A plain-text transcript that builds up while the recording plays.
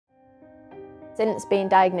Since being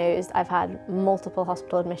diagnosed, I've had multiple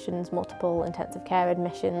hospital admissions, multiple intensive care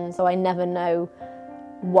admissions, so I never know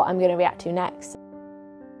what I'm going to react to next.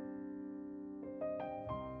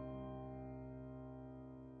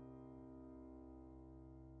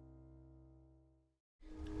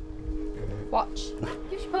 Watch.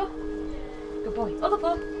 Give your paw. Good boy. Other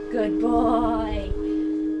paw. Good boy.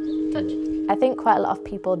 Touch. I think quite a lot of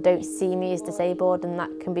people don't see me as disabled, and that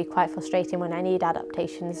can be quite frustrating when I need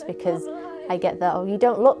adaptations, because I get that, oh, you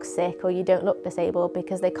don't look sick or you don't look disabled,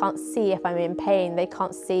 because they can't see if I'm in pain, they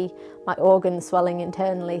can't see my organs swelling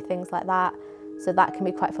internally, things like that. So that can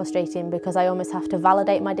be quite frustrating because I almost have to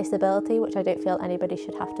validate my disability, which I don't feel anybody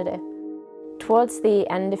should have to do. Towards the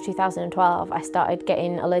end of 2012, I started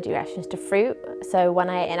getting allergic reactions to fruit. So when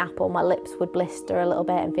I ate an apple, my lips would blister a little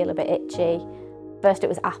bit and feel a bit itchy. First it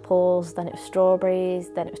was apples, then it was strawberries,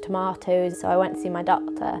 then it was tomatoes. So I went to see my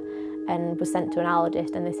doctor and was sent to an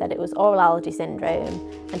allergist, and they said it was oral allergy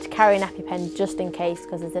syndrome and to carry an EpiPen just in case,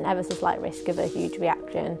 because there's an ever so slight risk of a huge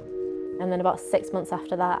reaction. And then about 6 months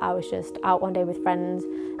after that, I was just out one day with friends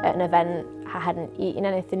at an event. I hadn't eaten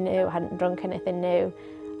anything new, I hadn't drunk anything new,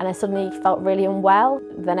 and I suddenly felt really unwell.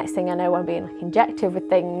 The next thing I know, I'm being injected with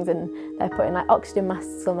things, and they're putting oxygen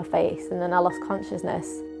masks on my face, and then I lost consciousness.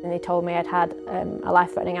 And they told me I'd had a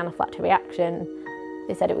life-threatening anaphylactic reaction.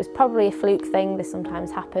 They said it was probably a fluke thing, this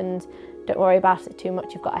sometimes happens. Don't worry about it too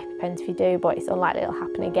much, you've got EpiPens if you do, but it's unlikely it'll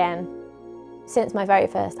happen again. Since my very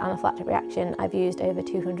first anaphylactic reaction, I've used over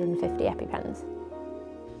 250 EpiPens.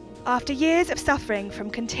 After years of suffering from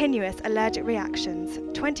continuous allergic reactions,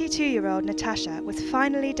 22-year-old Natasha was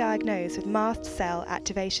finally diagnosed with Mast Cell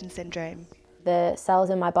Activation Syndrome. The cells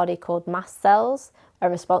in my body called mast cells are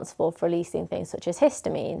responsible for releasing things such as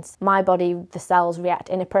histamines. My body, the cells react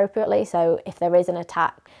inappropriately, so if there is an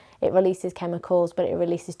attack, it releases chemicals, but it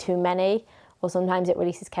releases too many, or sometimes it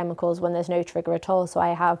releases chemicals when there's no trigger at all, so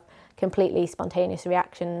I have completely spontaneous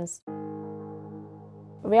reactions.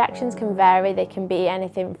 Reactions can vary. They can be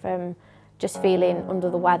anything from just feeling under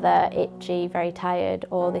the weather, itchy, very tired,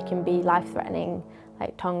 or they can be life-threatening,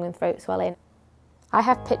 like tongue and throat swelling. I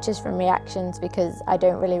have pictures from reactions because I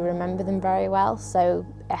don't really remember them very well, so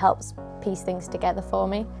it helps piece things together for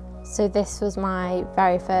me. So this was my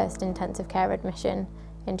very first intensive care admission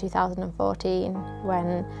in 2014,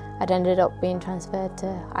 when I'd ended up being transferred to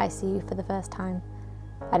ICU for the first time.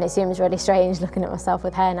 And it seems really strange looking at myself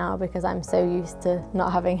with hair now, because I'm so used to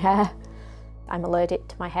not having hair. I'm allergic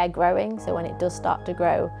to my hair growing, so when it does start to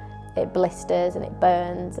grow, it blisters and it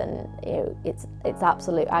burns, and it's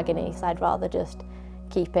absolute agony. So I'd rather just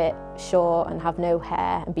keep it short and have no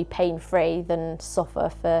hair and be pain-free than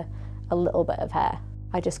suffer for a little bit of hair.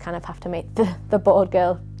 I just kind of have to make the bored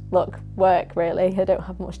girl look work, really. I don't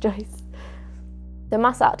have much choice. The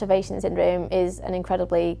Mast Cell Activation Syndrome is an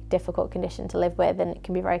incredibly difficult condition to live with, and it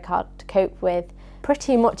can be very hard to cope with.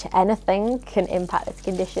 Pretty much anything can impact this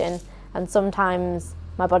condition, and sometimes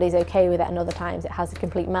my body's okay with it, and other times it has a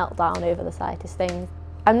complete meltdown over the slightest things.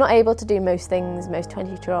 I'm not able to do most things most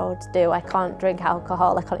 22-year-olds do. I can't drink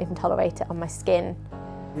alcohol, I can't even tolerate it on my skin.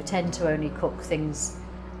 We tend to only cook things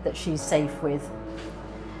that she's safe with.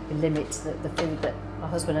 We limit the food that my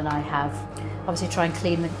husband and I have. Obviously try and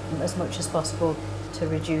clean them as much as possible to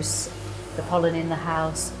reduce the pollen in the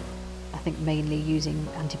house. I think mainly using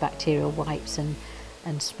antibacterial wipes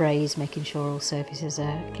and sprays, making sure all surfaces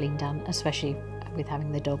are cleaned down, especially with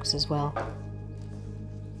having the dogs as well.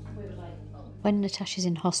 When Natasha's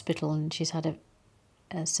in hospital and she's had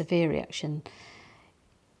a severe reaction,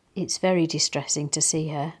 it's very distressing to see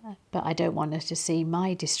her, but I don't want her to see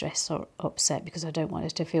my distress or upset, because I don't want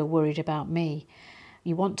her to feel worried about me.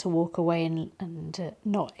 You want to walk away and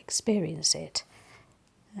not experience it,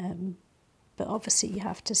 but obviously you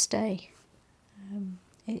have to stay.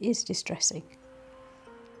 It is distressing.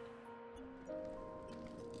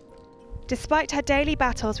 Despite her daily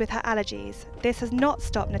battles with her allergies, this has not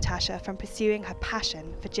stopped Natasha from pursuing her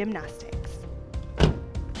passion for gymnastics.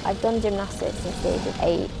 I've done gymnastics since the age of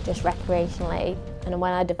 8, just recreationally, and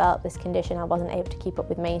when I developed this condition I wasn't able to keep up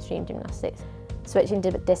with mainstream gymnastics. Switching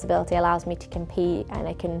to disability allows me to compete, and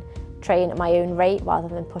I can train at my own rate rather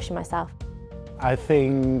than pushing myself. I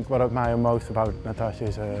think what I admire most about Natasha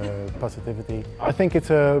is her positivity. I think it's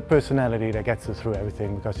her personality that gets her through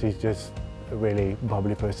everything, because she's just a really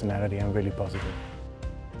bubbly personality and really positive.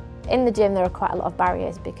 In the gym there are quite a lot of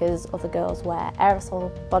barriers, because other girls wear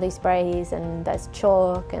aerosol body sprays and there's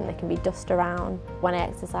chalk and there can be dust around. When I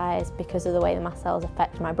exercise, because of the way the mast cells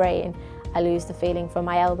affect my brain, I lose the feeling from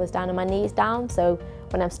my elbows down and my knees down. So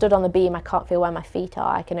when I'm stood on the beam I can't feel where my feet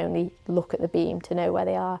are, I can only look at the beam to know where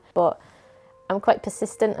they are. But I'm quite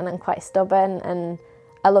persistent and I'm quite stubborn, and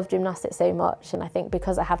I love gymnastics so much, and I think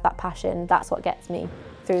because I have that passion, that's what gets me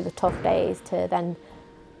through the tough days, to then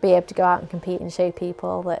be able to go out and compete and show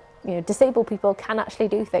people that, you know, disabled people can actually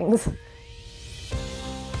do things.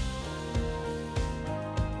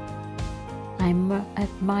 I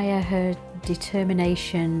admire her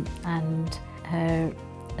determination and her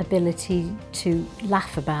ability to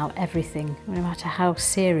laugh about everything, no matter how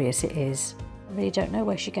serious it is. I really don't know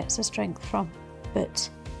where she gets her strength from, but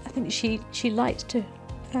I think she likes to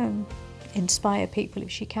inspire people if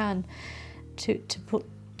she can,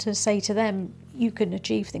 to say to them, you can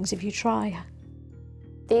achieve things if you try.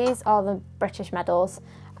 These are the British medals,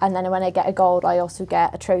 and then when I get a gold I also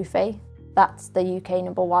get a trophy. That's the UK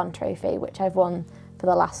 #1 trophy, which I've won for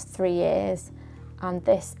the last 3 years. And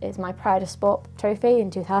this is my Pride of Sport trophy. In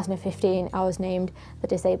 2015 I was named the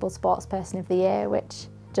Disabled Sportsperson of the Year, which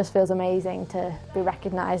just feels amazing to be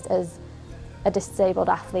recognised as a disabled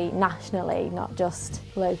athlete nationally, not just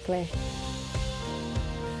locally.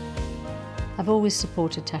 I've always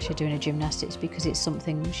supported Tasha doing her gymnastics because it's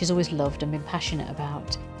something she's always loved and been passionate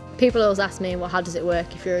about. People always ask me, well, how does it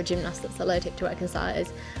work if you're a gymnast that's allergic to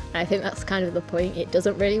exercise? And I think that's kind of the point. It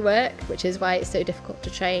doesn't really work, which is why it's so difficult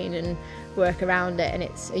to train and work around it, and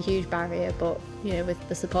it's a huge barrier. But, you know, with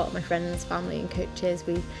the support of my friends, family and coaches,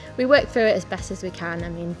 we work through it as best as we can. I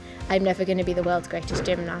mean, I'm never going to be the world's greatest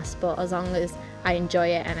gymnast, but as long as I enjoy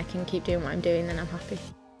it and I can keep doing what I'm doing, then I'm happy.